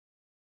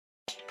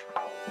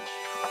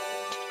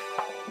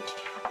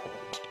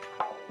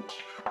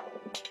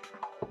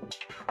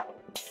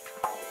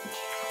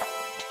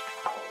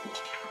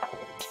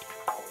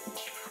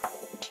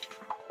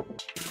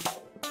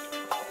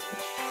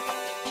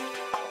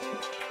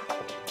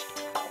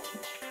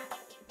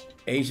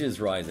Asia is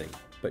rising,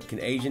 but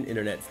can Asian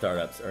internet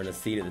startups earn a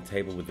seat at the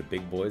table with the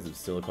big boys of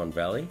Silicon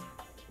Valley?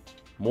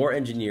 More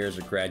engineers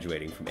are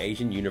graduating from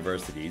Asian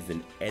universities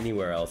than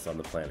anywhere else on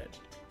the planet.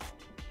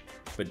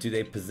 But do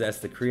they possess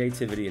the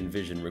creativity and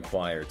vision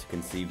required to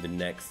conceive the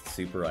next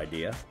super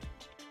idea?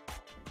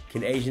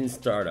 Can Asian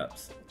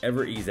startups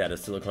ever ease out of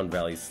Silicon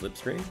Valley's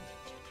slipstream?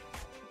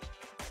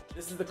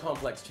 This is the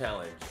complex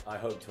challenge I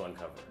hope to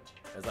uncover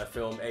as I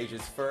film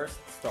Asia's first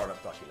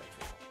startup documentary.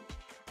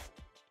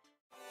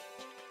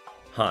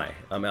 Hi,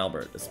 I'm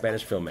Albert, a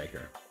Spanish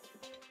filmmaker.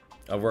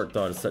 I've worked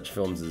on such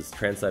films as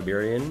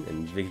Trans-Siberian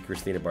and Vicky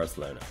Cristina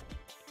Barcelona.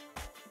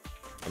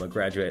 I'm a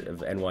graduate of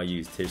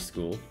NYU's Tisch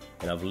School,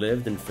 and I've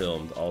lived and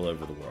filmed all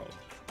over the world.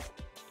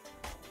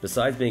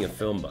 Besides being a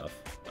film buff,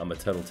 I'm a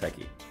total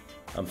techie.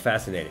 I'm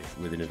fascinated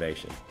with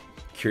innovation,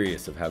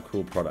 curious of how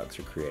cool products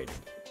are created,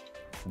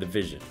 the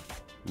vision,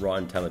 raw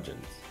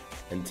intelligence,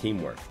 and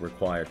teamwork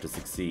required to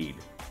succeed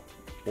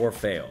or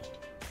fail.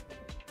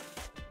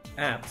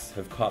 Apps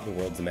have caught the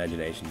world's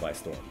imagination by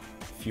storm,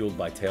 fueled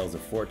by tales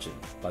of fortune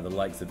by the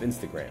likes of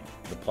Instagram,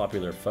 the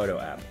popular photo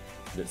app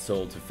that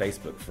sold to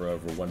Facebook for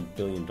over $1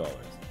 billion.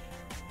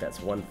 That's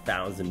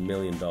 $1,000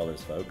 million,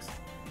 folks.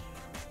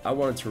 I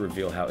wanted to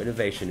reveal how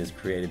innovation is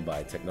created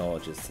by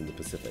technologists in the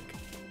Pacific.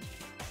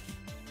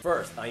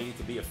 First, I need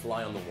to be a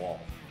fly on the wall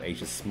of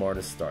Asia's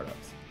smartest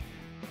startups.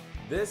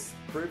 This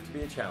proved to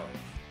be a challenge.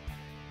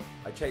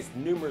 I chased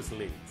numerous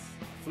leads,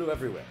 flew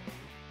everywhere.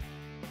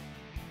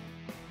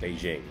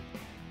 Beijing,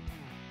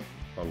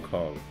 Hong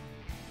Kong,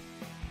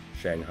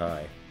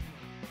 Shanghai,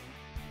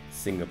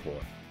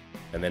 Singapore,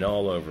 and then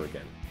all over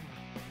again.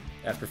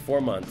 After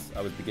 4 months, I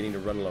was beginning to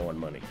run low on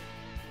money.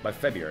 By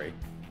February,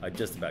 I'd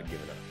just about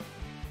given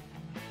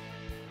up.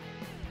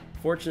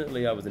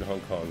 Fortunately, I was in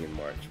Hong Kong in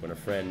March when a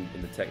friend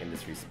in the tech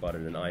industry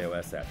spotted an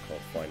iOS app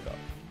called FindDoc.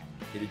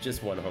 It had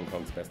just won Hong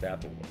Kong's Best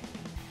App Award.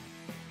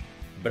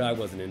 But I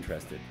wasn't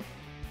interested.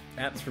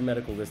 Apps for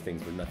medical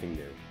listings were nothing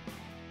new.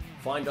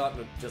 FindDoc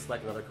looked just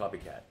like another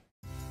copycat.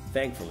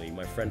 Thankfully,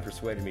 my friend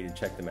persuaded me to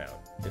check them out,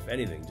 if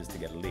anything, just to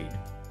get a lead.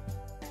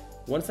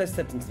 Once I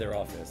stepped into their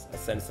office, I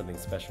sensed something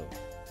special.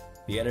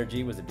 The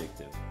energy was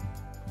addictive.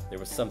 There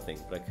was something,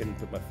 but I couldn't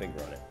put my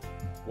finger on it.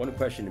 One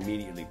question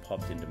immediately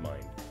popped into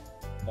mind.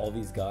 All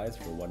these guys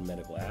for one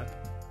medical app?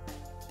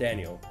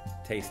 Daniel,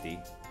 Tasty,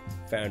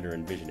 founder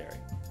and visionary.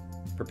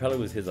 Purpella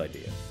was his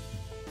idea.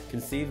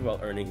 Conceived while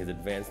earning his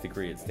advanced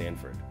degree at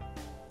Stanford.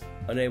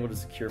 Unable to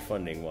secure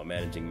funding while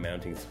managing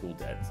mounting school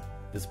debts,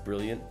 this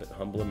brilliant but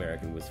humble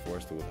American was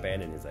forced to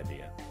abandon his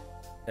idea.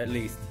 At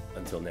least,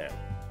 until now.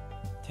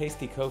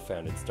 Tasty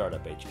co-founded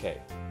Startup HK.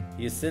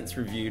 He has since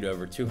reviewed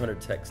over 200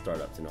 tech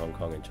startups in Hong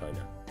Kong and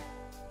China.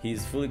 He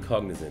is fully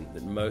cognizant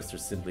that most are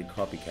simply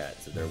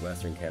copycats of their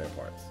Western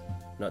counterparts,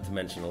 not to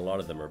mention a lot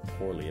of them are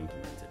poorly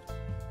implemented.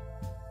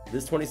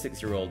 This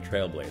 26-year-old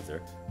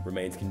trailblazer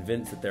remains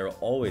convinced that there will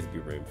always be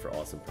room for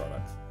awesome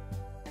products.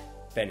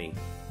 Benny,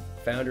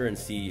 founder and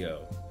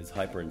CEO, is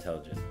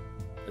hyper-intelligent.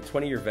 A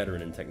 20-year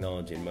veteran in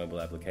technology and mobile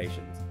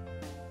applications,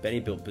 Benny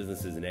built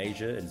businesses in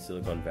Asia and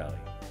Silicon Valley.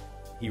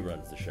 He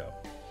runs the show.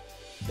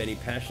 Benny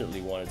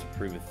passionately wanted to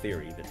prove a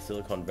theory that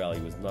Silicon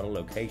Valley was not a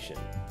location,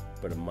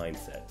 but a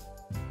mindset.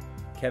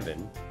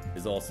 Kevin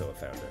is also a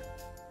founder.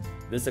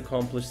 This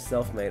accomplished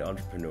self-made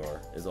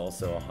entrepreneur is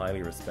also a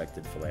highly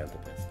respected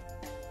philanthropist.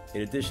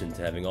 In addition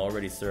to having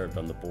already served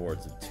on the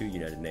boards of 2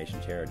 United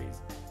Nations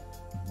charities,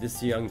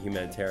 this young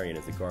humanitarian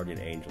is a guardian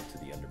angel to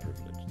the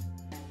underprivileged.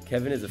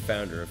 Kevin is a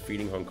founder of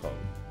Feeding Hong Kong,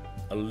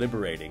 a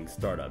liberating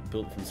startup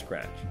built from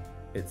scratch.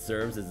 It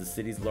serves as the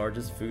city's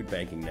largest food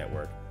banking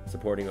network,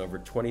 supporting over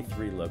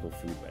 23 local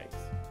food banks.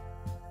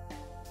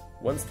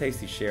 Once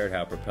Tasty shared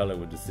how Purpella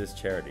would assist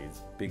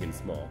charities, big and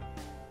small,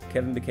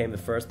 Kevin became the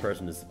first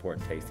person to support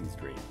Tasty's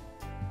dream.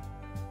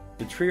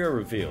 The trio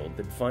revealed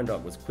that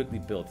FindDoc was quickly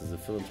built as a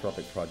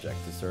philanthropic project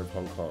to serve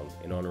Hong Kong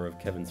in honor of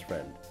Kevin's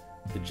friend,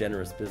 the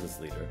generous business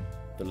leader,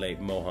 the late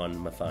Mohan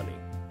Mathani.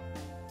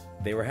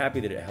 They were happy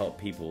that it helped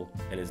people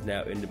and is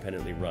now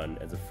independently run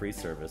as a free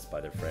service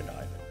by their friend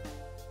Ivan.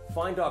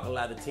 FindDoc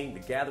allowed the team to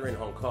gather in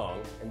Hong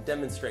Kong and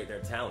demonstrate their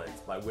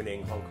talents by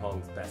winning Hong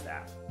Kong's Best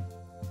App,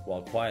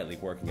 while quietly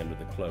working under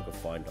the cloak of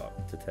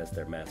FindDoc to test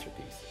their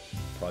masterpiece,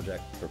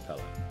 Project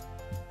Purpella.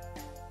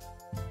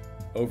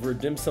 Over a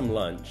dim sum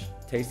lunch,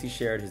 Tasty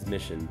shared his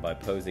mission by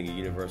posing a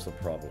universal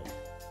problem: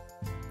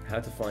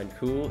 how to find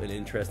cool and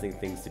interesting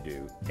things to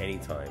do,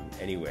 anytime,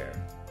 anywhere,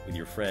 with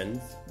your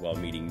friends while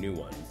meeting new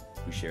ones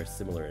who share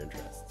similar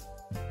interests.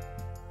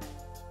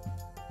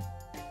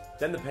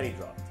 Then the penny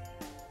dropped.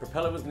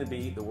 Purpella was going to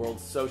be the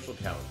world's social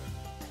calendar.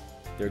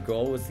 Their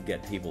goal was to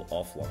get people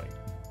offline,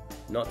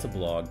 not to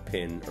blog,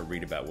 pin, or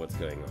read about what's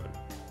going on,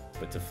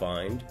 but to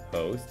find,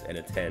 host, and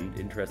attend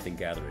interesting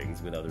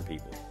gatherings with other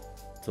people,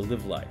 to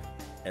live life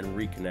and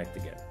reconnect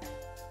again.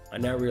 I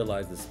now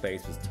realize the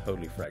space was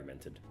totally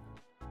fragmented.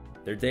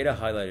 Their data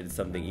highlighted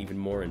something even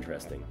more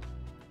interesting.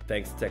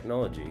 Thanks to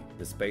technology,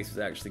 the space was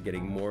actually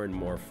getting more and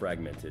more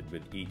fragmented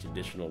with each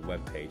additional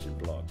web page and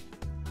blog.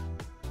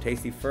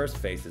 Tasty first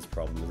faced this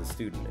problem as a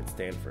student at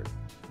Stanford,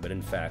 but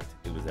in fact,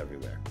 it was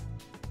everywhere.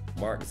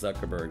 Mark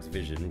Zuckerberg's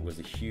vision was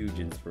a huge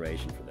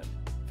inspiration for them.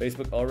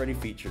 Facebook already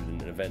featured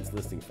an events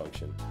listing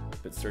function,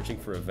 but searching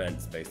for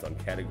events based on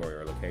category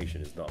or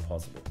location is not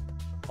possible.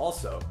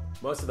 Also,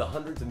 most of the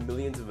hundreds of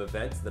millions of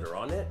events that are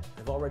on it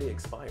have already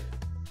expired.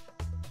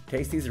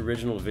 Tasty's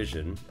original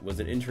vision was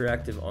an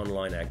interactive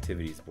online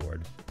activities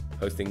board,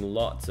 hosting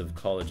lots of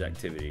college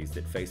activities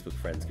that Facebook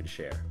friends could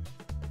share.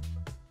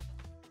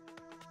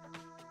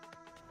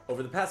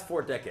 Over the past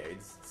 4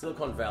 decades,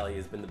 Silicon Valley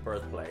has been the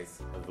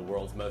birthplace of the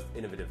world's most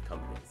innovative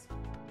companies.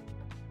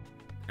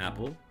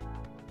 Apple,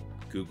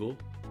 Google,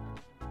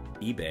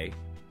 eBay,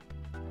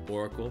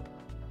 Oracle,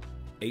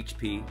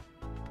 HP,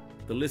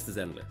 the list is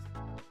endless.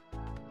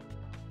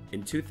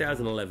 In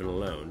 2011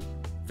 alone,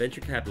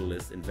 venture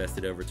capitalists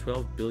invested over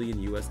 $12 billion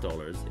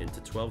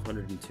into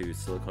 1,202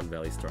 Silicon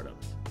Valley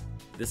startups.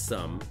 This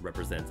sum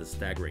represents a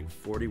staggering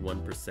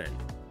 41%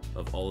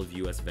 of all of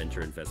US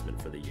venture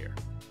investment for the year.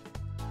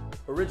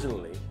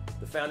 Originally,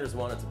 the founders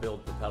wanted to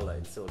build Purpella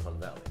in Silicon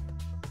Valley.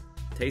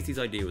 Tasty's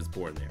idea was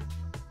born there,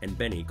 and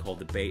Benny called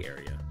the Bay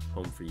Area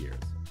home for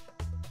years.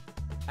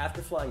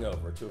 After flying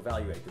over to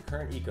evaluate the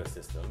current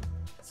ecosystem,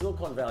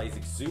 Silicon Valley's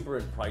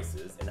exuberant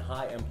prices and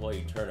high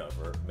employee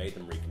turnover made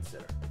them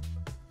reconsider.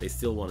 They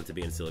still wanted to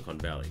be in Silicon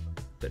Valley,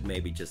 but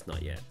maybe just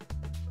not yet.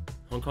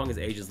 Hong Kong is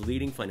Asia's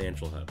leading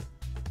financial hub,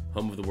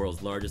 home of the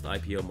world's largest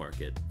IPO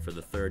market for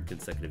the 3rd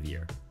consecutive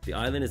year. The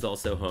island is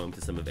also home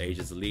to some of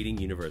Asia's leading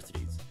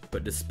universities.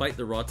 But despite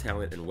the raw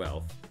talent and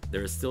wealth,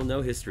 there is still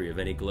no history of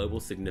any global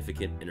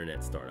significant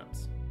internet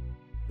startups.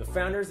 The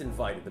founders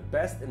invited the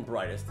best and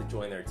brightest to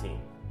join their team,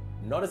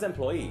 not as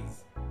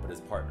employees, but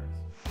as partners.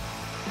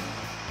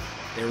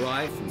 They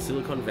arrived from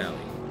Silicon Valley,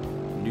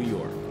 New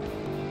York,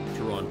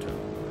 Toronto,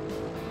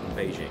 and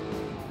Beijing.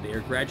 They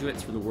are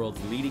graduates from the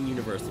world's leading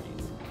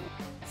universities: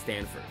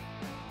 Stanford,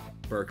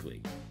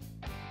 Berkeley,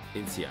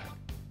 INSEAD,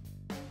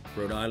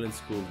 Rhode Island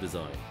School of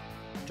Design,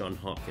 Johns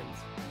Hopkins.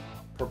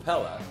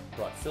 Purpella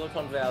brought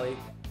Silicon Valley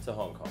to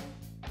Hong Kong.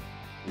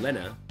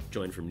 Lena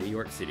joined from New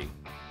York City.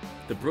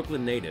 The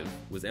Brooklyn native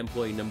was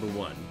employee number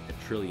 1 at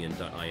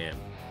Trillion.im,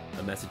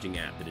 a messaging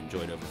app that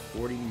enjoyed over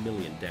 40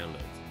 million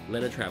downloads.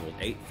 Lena traveled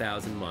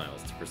 8,000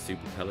 miles to pursue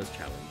Purpella's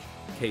challenge.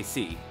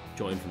 KC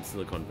joined from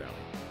Silicon Valley.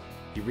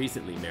 He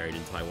recently married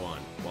in Taiwan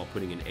while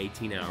putting in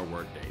 18-hour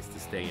workdays to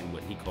stay in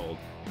what he called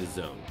the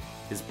zone.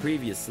 His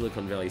previous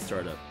Silicon Valley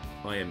startup,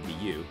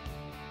 IMVU,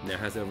 now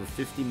has over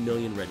 50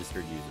 million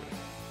registered users.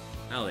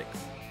 Alex,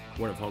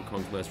 one of Hong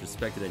Kong's most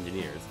respected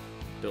engineers,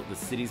 built the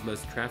city's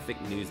most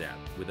trafficked news app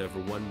with over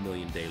 1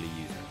 million daily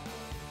users.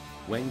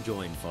 Wang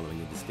joined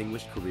following a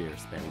distinguished career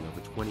spanning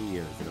over 20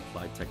 years in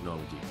applied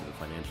technology to the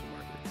financial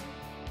markets.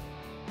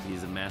 He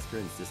is a master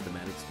in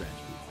systematic strategies.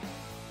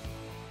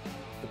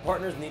 The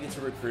partners needed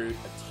to recruit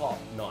a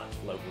top-notch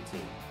local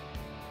team.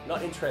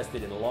 Not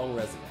interested in long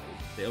resumes,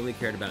 they only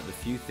cared about the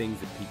few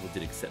things that people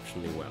did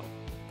exceptionally well.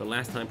 The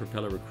last time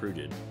Purpella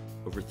recruited,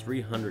 over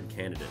 300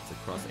 candidates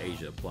across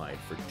Asia applied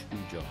for 2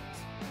 jobs.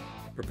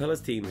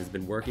 Purpella's team has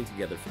been working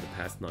together for the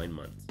past 9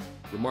 months.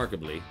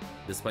 Remarkably,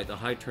 despite the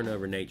high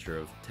turnover nature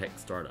of tech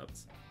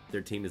startups,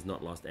 their team has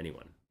not lost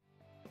anyone.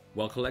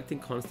 While collecting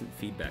constant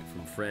feedback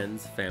from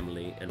friends,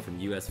 family, and from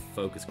US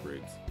focus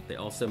groups, they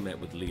also met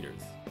with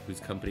leaders, whose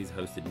companies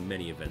hosted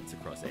many events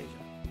across Asia.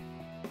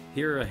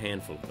 Here are a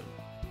handful of them.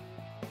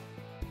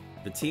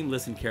 The team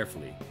listened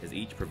carefully as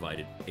each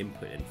provided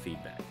input and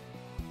feedback.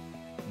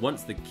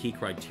 Once the key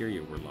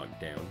criteria were locked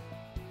down,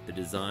 the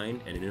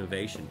design and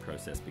innovation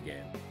process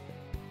began.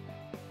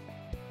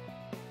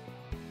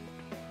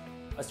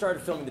 I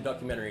started filming the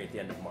documentary at the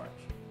end of March,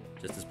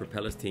 just as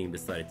Purpella's team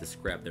decided to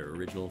scrap their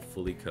original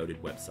fully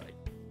coded website.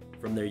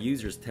 From their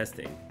users'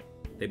 testing,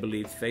 they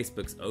believed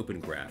Facebook's open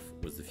graph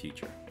was the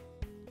future.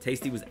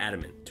 Tasty was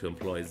adamant to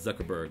employ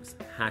Zuckerberg's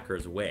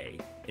hacker's way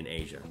in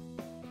Asia.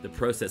 The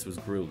process was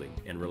grueling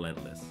and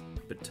relentless,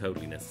 but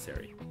totally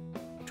necessary.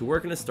 To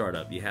work in a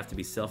startup, you have to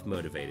be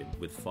self-motivated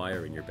with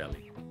fire in your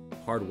belly.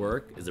 Hard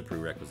work is a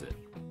prerequisite.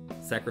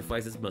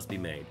 Sacrifices must be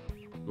made.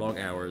 Long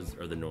hours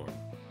are the norm.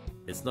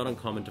 It's not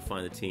uncommon to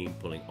find the team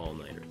pulling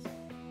all-nighters.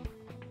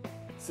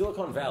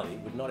 Silicon Valley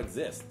would not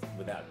exist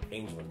without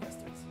angel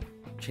investors.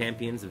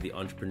 Champions of the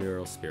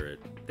entrepreneurial spirit,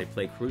 they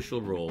play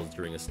crucial roles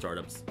during a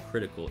startup's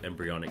critical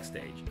embryonic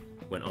stage,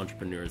 when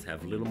entrepreneurs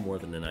have little more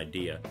than an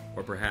idea,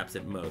 or perhaps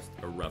at most,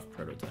 a rough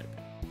prototype.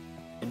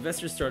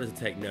 Investors started to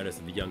take notice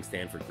of the young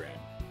Stanford grad,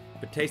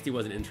 but Tasty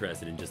wasn't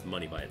interested in just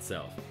money by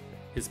itself.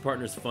 His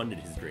partners funded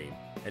his dream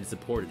and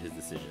supported his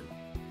decision.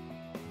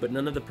 But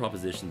none of the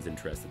propositions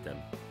interested them.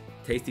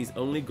 Tasty's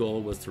only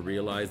goal was to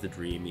realize the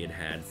dream he had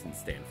had since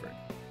Stanford.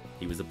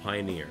 He was a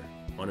pioneer,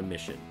 on a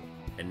mission,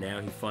 and now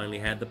he finally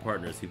had the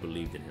partners who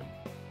believed in him.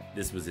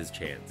 This was his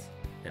chance,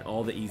 and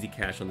all the easy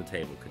cash on the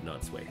table could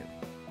not sway him.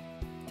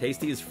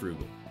 Tasty is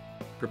frugal.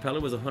 Purpella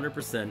was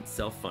 100%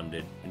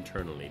 self-funded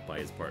internally by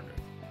his partners.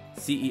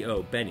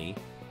 CEO Benny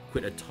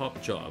quit a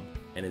top job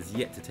and has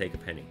yet to take a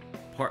penny.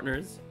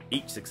 Partners,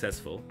 each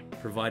successful,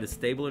 provide a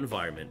stable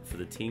environment for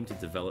the team to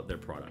develop their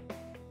product.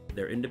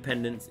 their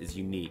independence is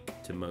unique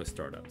to most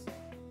startups.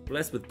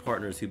 Blessed with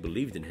partners who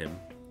believed in him,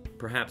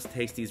 perhaps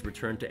Tasty's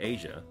return to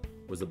Asia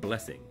was a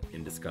blessing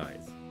in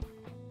disguise.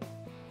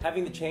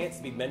 Having the chance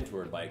to be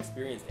mentored by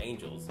experienced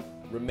angels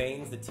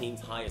remains the team's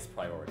highest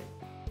priority.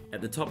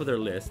 At the top of their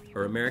list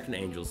are American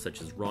angels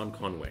such as Ron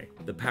Conway,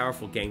 the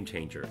powerful game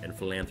changer and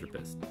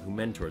philanthropist who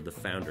mentored the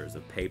founders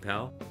of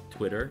PayPal,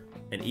 Twitter,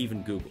 and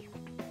even Google.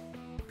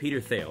 Peter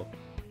Thiel,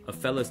 a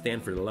fellow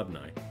Stanford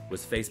alumni,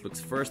 was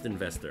Facebook's first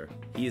investor.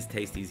 He is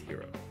Tasty's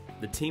hero.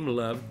 The team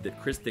loved that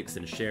Chris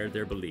Dixon shared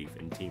their belief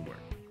in teamwork.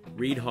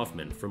 Reid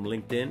Hoffman from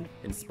LinkedIn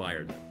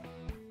inspired them.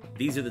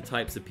 These are the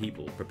types of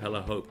people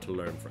Purpella hoped to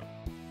learn from.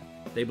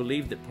 They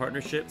believed that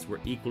partnerships were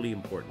equally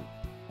important.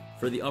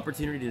 For the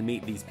opportunity to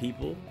meet these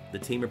people, the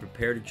team are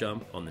prepared to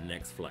jump on the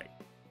next flight.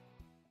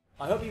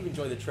 I hope you've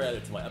enjoyed the trailer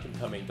to my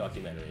up-and-coming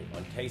documentary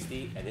on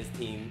Tasty and his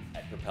team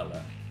at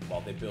Purpella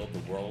while they build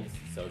the world's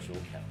social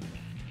calendar.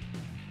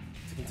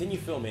 To continue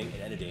filming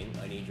and editing,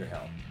 I need your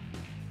help.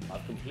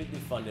 I've completely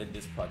funded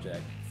this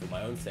project through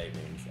my own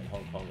savings, and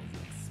Hong Kong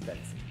is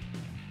expensive.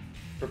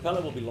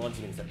 Purpella will be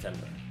launching in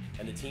September,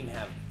 and the team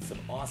have some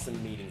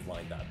awesome meetings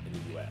lined up in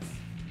the US.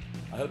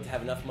 I hope to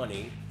have enough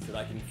money so that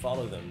I can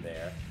follow them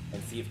there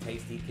and see if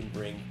Tasty can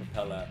bring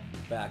Purpella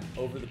back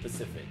over the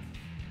Pacific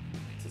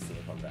to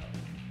Silicon Valley.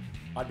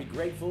 I'd be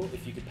grateful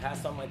if you could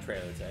pass on my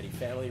trailer to any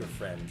family or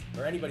friend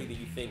or anybody that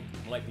you think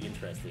might be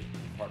interested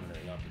in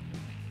partnering up with me.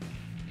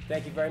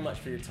 Thank you very much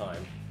for your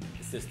time,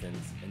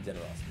 assistance, and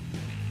generosity.